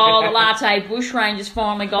 Oh, the latte bushrangers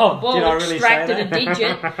finally got the ball, extracted a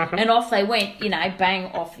digit, and off they went, you know, bang,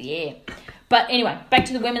 off the air. But anyway, back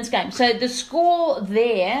to the women's game. So the score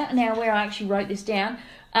there, now where I actually wrote this down,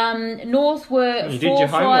 North were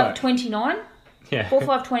 4-5-29. Yeah.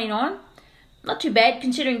 4-5-29. Not too bad,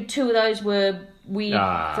 considering two of those were weird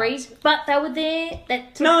freeze, but they were there.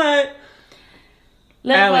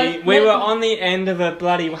 Ali, we were on the end of a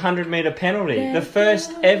bloody 100-metre penalty, the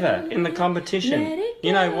first ever in the competition.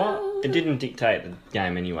 You know what? It didn't dictate the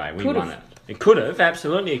game anyway. We won it. It could have,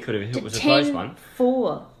 absolutely it could have if it was a close one.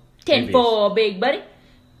 10-4, big buddy.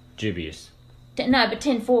 Dubious. No, but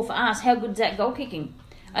 10-4 for us. How good is that goal kicking?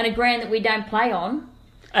 On a ground that we don't play on.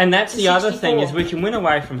 And that's the other thing, is we can win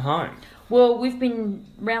away from home. Well, we've been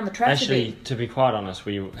round the traps Actually, a bit. to be quite honest,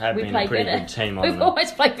 we have been a pretty good team on We've always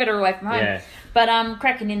played better away from home. Yeah. But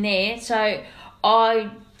cracking in there. So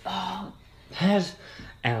How's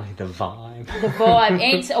Ali the vibe? The vibe.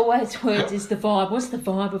 Ant's always words is the vibe. What's the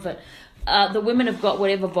vibe of it? the women have got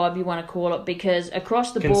whatever vibe you want to call it, because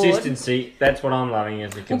across the board... Consistency, that's what I'm loving,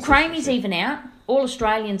 is the consistency. Well, Cramey's even out. All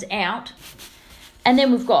Australians out. And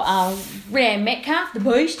then we've got Rhiannon Metcalf, the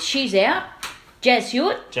Beast. She's out. Jazz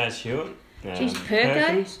Hewitt. She's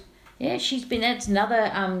Perkins. Yeah, she's been... That's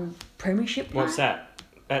another premiership player. What's that?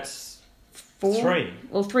 That's 4. 3.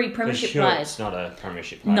 Well, 3 premiership Hewitt's players. not a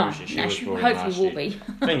premiership player. No, she no, was she brought in hopefully last will year.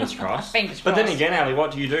 be. Fingers crossed. Fingers But then crossed. again, Ali,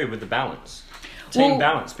 what do you do with the balance? Team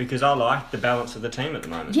balance, because I like the balance of the team at the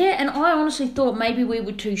moment. Yeah, and I honestly thought maybe we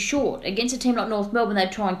were too short. Against a team like North Melbourne,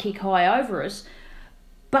 they'd try and kick high over us.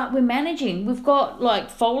 But we're managing. We've got, like,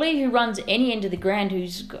 Foley, who runs any end of the ground,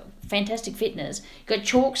 who's got fantastic fitness. Got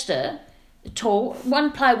Chalkster, tall.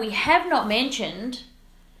 One player we have not mentioned,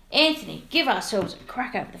 Anthony. Give ourselves a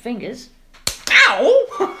crack over the fingers.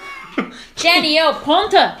 Ow! Danielle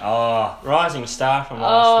Ponta. Oh, rising star from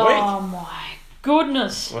last week. Oh, my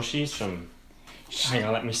goodness. Well, she's from... Hang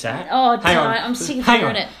on, let me say it. Oh, hang on. I'm sick of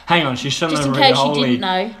hearing it. Hang on, she's from Just the in case you Rioli, didn't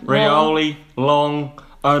know. Rioli, Long,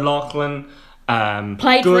 O'Loughlin,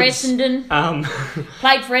 Played for Goods, Essendon.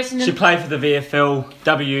 Played for Essendon. She played for the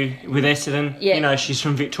VFLW with Essendon. Yeah. You know, she's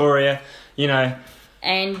from Victoria. You know.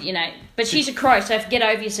 And, you know, but she's a crow, so get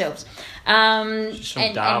over yourselves. She's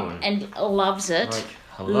from Darwin. And loves it. Like,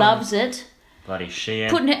 hello. Loves it. Bloody Sheehan.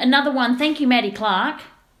 Putting her, another one, thank you, Maddie Clark.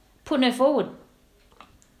 Putting her forward.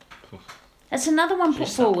 That's another one put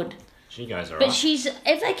forward. She goes alright. But she's,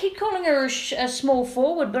 if they keep calling her a small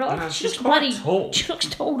forward, but No, she she's looks quite bloody tall. She looks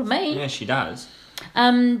tall to me. Yeah, she does.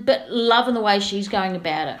 But loving the way she's going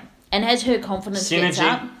about it. And as her confidence gets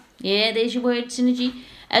Synergy. up. Yeah, there's your word, synergy.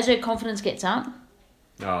 As her confidence gets up.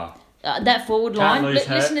 Oh. That forward Can't line. lose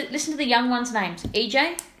her. Listen to the young ones' names.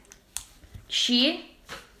 EJ, Shear,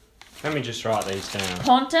 Let me just write these down.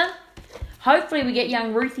 Ponta. Hopefully we get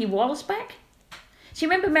young Ruthie Wallace back. So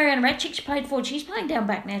you remember Mariana Ratchik, she played forward. She's playing down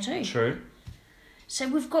back now too. True. So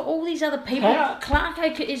we've got all these other people.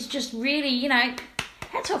 Clarko is just really, you know,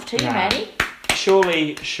 hats off to you, Maddie.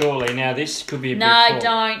 Surely. Now this could be a No, big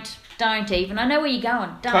call. don't even. I know where you're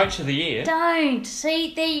going. Don't. Coach of the year. Don't.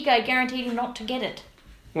 See, there you go. Guaranteed him not to get it.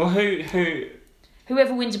 Well, who?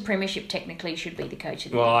 Whoever wins a premiership technically should be the coach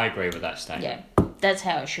of the year. Well, I agree with that statement. Yeah, that's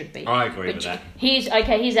how it should be. I agree with that. Here's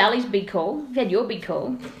Ali's big call. You've had your big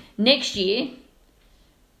call. Next year,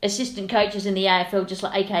 assistant coaches in the AFL, just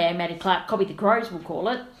like AKA Maddie Clark, copy the Crows, we'll call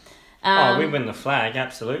it. We win the flag,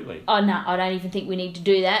 absolutely. Oh, no, I don't even think we need to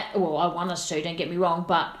do that. Well, I want us to, don't get me wrong,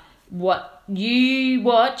 but what you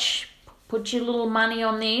watch, put your little money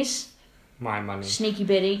on this. My money. Sneaky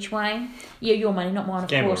bet each way. Yeah, your money, not mine, of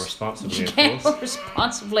Gamble course. responsibly, of Gamble course.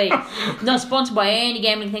 responsibly. Not sponsored by any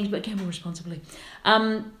gambling things, but gamble responsibly.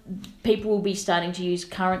 People will be starting to use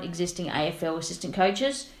current existing AFL assistant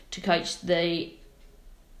coaches to coach the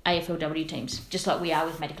AFLW teams, just like we are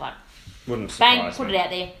with Maddie Clark. Wouldn't surprise Bang, put me. it out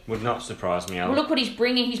there. Would not surprise me, Well, look what he's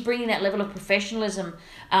bringing. He's bringing that level of professionalism.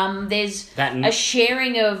 There's That a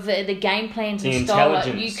sharing of the game plans and style.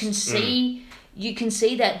 Like, you can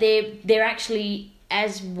see that they're actually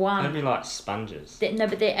as one. They'd be like sponges.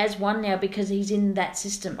 But they're as one now because he's in that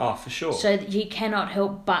system. Oh, for sure. So that he cannot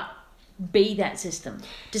help but be that system.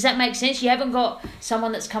 Does that make sense? You haven't got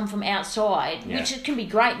someone that's come from outside, which can be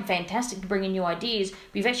great and fantastic to bring in new ideas, but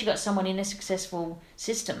you've actually got someone in a successful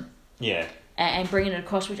system. Yeah. And bringing it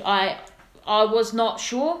across, which I was not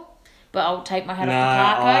sure, but I'll take my hat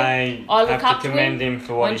off to Clarko. I look have up to commend him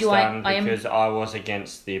for what he's done because I was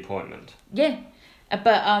against the appointment. Yeah. But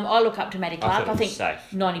I look up to Maddie Clark. I think safe.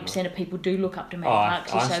 90% of people do look up to Maddie Clark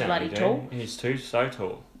because he's so bloody tall. He's so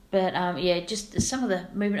tall. But just some of the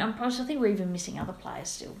movement. I think we're even missing other players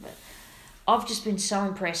still. But I've just been so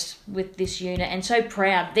impressed with this unit and so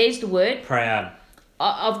proud. There's the word. Proud.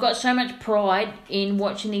 I've got so much pride in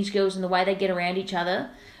watching these girls and the way they get around each other.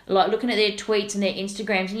 Like looking at their tweets and their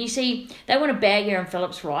Instagrams, and you see they want to bag Erin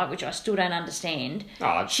Phillips, right? Which I still don't understand.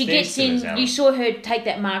 She gets in. You saw her take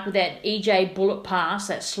that mark with that EJ bullet pass,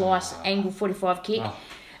 that slice angle 45 kick.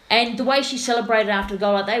 And the way she celebrated after the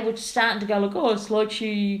goal, like they were starting to go like, oh, it's like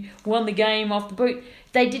she won the game off the boot.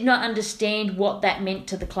 They did not understand what that meant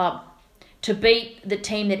to the club. To beat the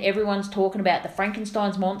team that everyone's talking about, the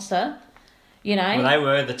Frankenstein's monster, you know. Well, they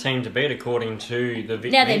were the team to beat according to the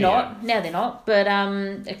Now they're not,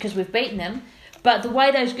 but because we've beaten them. But the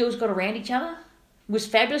way those girls got around each other was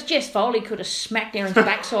fabulous. Jess Foley could have smacked Erin's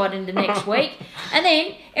backside into next week. And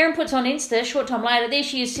then Erin puts on Insta, a short time later, there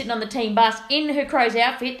she is sitting on the team bus in her Crows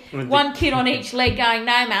outfit, one kid on each leg going,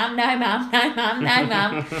 no mum, no mum, no mum, no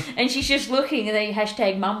mum. And she's just looking at the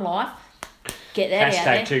hashtag mum life. Get that out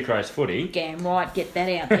there. Two Crows Footy. Damn right, get that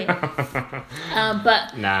out there.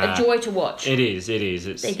 But a joy to watch. It is.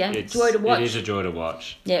 It's, there you go. It's, joy to watch. It is a joy to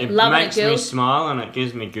watch. Yeah, it loving makes me smile and it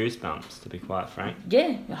gives me goosebumps, to be quite frank.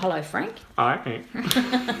 Yeah. Hello, Frank. Okay.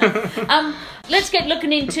 Let's get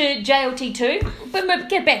looking into JLT2. But we'll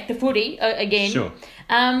get back to footy again. Sure.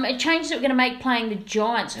 A change that we're going to make playing the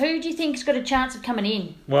Giants. Who do you think's got a chance of coming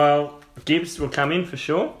in? Well, Gibbs will come in for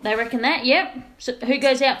sure. They reckon that, yep. So who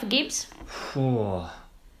goes out for Gibbs?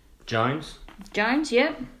 Jones. Jones,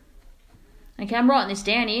 yep. Okay, I'm writing this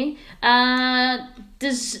down here.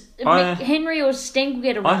 Does Henry or Stengel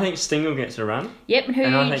get a run? I think Stengel gets a run. Yep,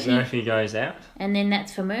 and I think Murphy goes out. And then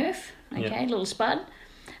that's for Murph. Okay, yep. Little spud.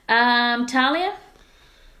 Talia?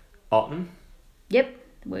 Otten. Yep,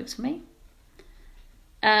 works for me.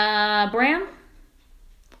 Brown?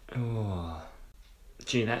 Oh,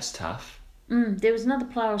 gee, that's tough. There was another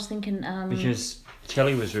player I was thinking. Because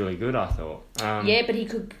Kelly was really good, I thought. Yeah, but he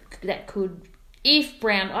could. That could. If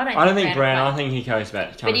Brown, I don't think Brown. I think he comes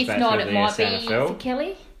back. But if not, it might be for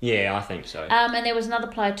Kelly. Yeah, I think so. And there was another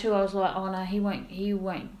player too. I was like, oh no, he won't. He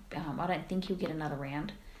won't. I don't think he'll get another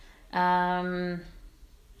round.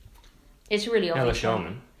 It's really obvious. Ella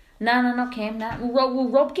Shulman. No, not Cam. No. Will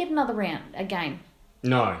Rob get another round? A game?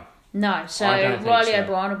 No. So Riley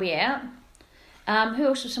O'Brien will be out. Who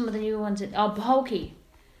else are some of the new ones? Paholke.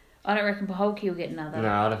 I don't reckon Paholke will get another. No,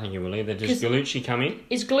 I don't think he will either. Does Gallucci come in?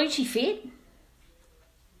 Is Gallucci fit?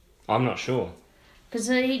 I'm not sure. Because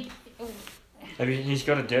he's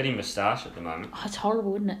got a dirty moustache at the moment. Oh, it's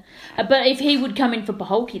horrible, isn't it? But if he would come in for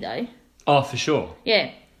Paholke, though. Oh, for sure.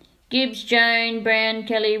 Yeah. Gibbs, Jones, Brown,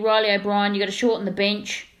 Kelly, Riley O'Brien. You got to shorten the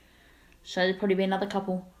bench. So there'll probably be another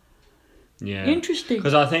couple. Yeah. Interesting.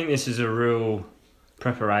 Because I think this is a real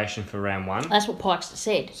preparation for round one. That's what Pikes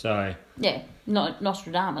said. So. Yeah, not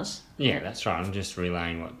Nostradamus. Yeah, that's right. I'm just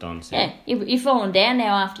relaying what Don said. Yeah, you've fallen down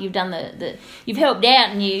now after you've done you've helped out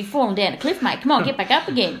and you've fallen down a cliff, mate. Come on, get back up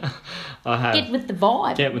again. I have. Get with the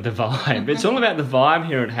vibe. Get with the vibe. It's all about the vibe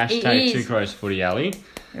here at hashtag Two Crows Footy, Ali.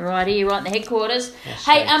 Right here, right in the headquarters.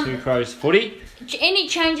 Hashtag Two Crows Footy. Any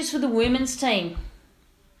changes for the women's team?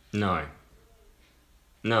 No.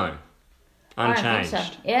 Unchanged. I don't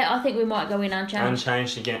think so. Yeah, I think we might go in unchanged.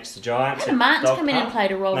 Unchanged against the Giants. And Martin's come in and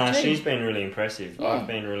played a role too. No, she's been really impressive. Yeah. I've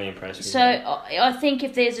been really impressed with her. So I think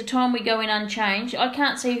if there's a time we go in unchanged, I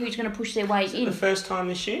can't see who's going to push their way in. Is it the first time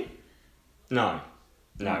this year? No,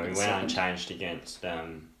 we went unchanged against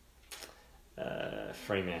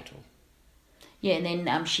Fremantle. Yeah, and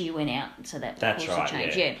then she went out, so that's right.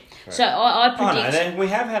 Change. Yeah. Correct. So I predict. Oh no, we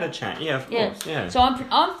have had a change. Yeah, of course. Yeah. So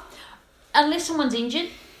I'm unless someone's injured.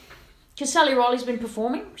 Because Sally Riley's been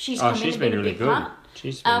performing. She's come in and been a big part.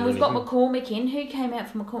 She's been we've got McCormick in. Who came out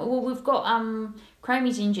from McCormick? Well, we've got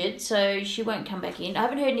Cramey's injured, so she won't come back in. I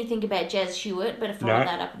haven't heard anything about Jazz Stewart. Better follow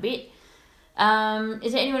that up a bit.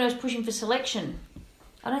 Is there anyone else pushing for selection?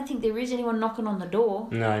 I don't think there is anyone knocking on the door.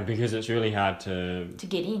 No, because it's really hard to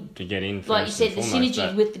get in. To get in. Like you said, the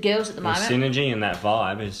synergy with the girls at the moment. The synergy and that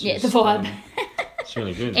vibe is. Yeah, the vibe. It's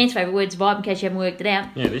really good. Anne's favourite word's vibe, in case you haven't worked it out.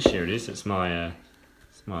 Yeah, this year it is. It's my.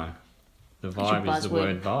 The vibe is the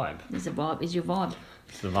word vibe. It's the vibe. Is your vibe.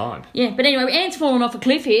 It's the vibe. Yeah, but anyway, Anne's fallen off a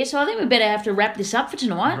cliff here, so I think we better have to wrap this up for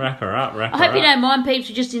tonight. Wrap her up. I hope you don't mind, peeps.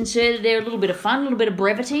 We just inserted there a little bit of fun, a little bit of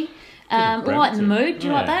brevity. Right in the mood. Do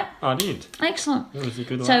you like that? I did. Excellent. It was a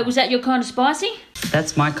good one. So was that your kind of spicy?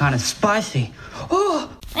 That's my kind of spicy.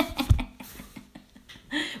 Oh!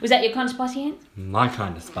 Was that your kind of spicy, Anne? My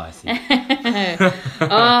kind of spicy.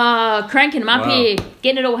 Cranking them up here.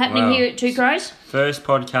 Getting it all happening here at Two Crows. First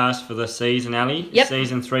podcast for the season, Ali. Yep.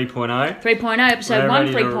 Season 3.0. 3.0, episode 1,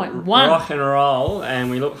 3.1. Rock and roll,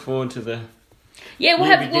 and we look forward to the... Yeah,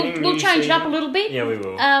 we'll change it up a little bit. Yeah, we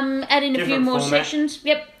will. Add in a few more format. Sections.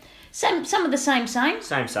 Yep. Some of the same. Same.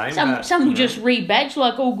 Some will just rebadge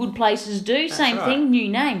like all good places do. That's same right. thing, new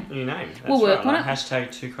name. That's we'll work on it.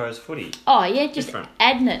 Hashtag Two Crows Footy. Oh, yeah, just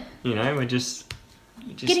adding it. We're just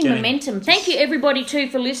getting momentum. Thank you, everybody, too,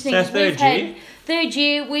 for listening. It's our third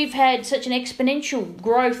year, we've had such an exponential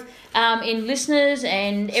growth in listeners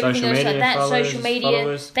and everything else like that. Social media.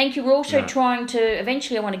 Followers. Thank you. We're also trying to,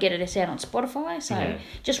 eventually I want to get us out on Spotify. So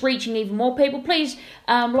just reaching even more people. Please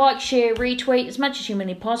like, share, retweet as much as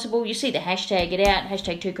humanly possible. You see the hashtag, get out,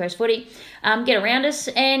 hashtag Two Crows Footy. Get around us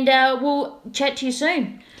and we'll chat to you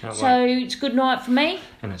soon. Can't wait. It's good night from me.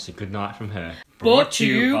 And it's a good night from her. Brought to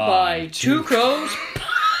you by Two Crows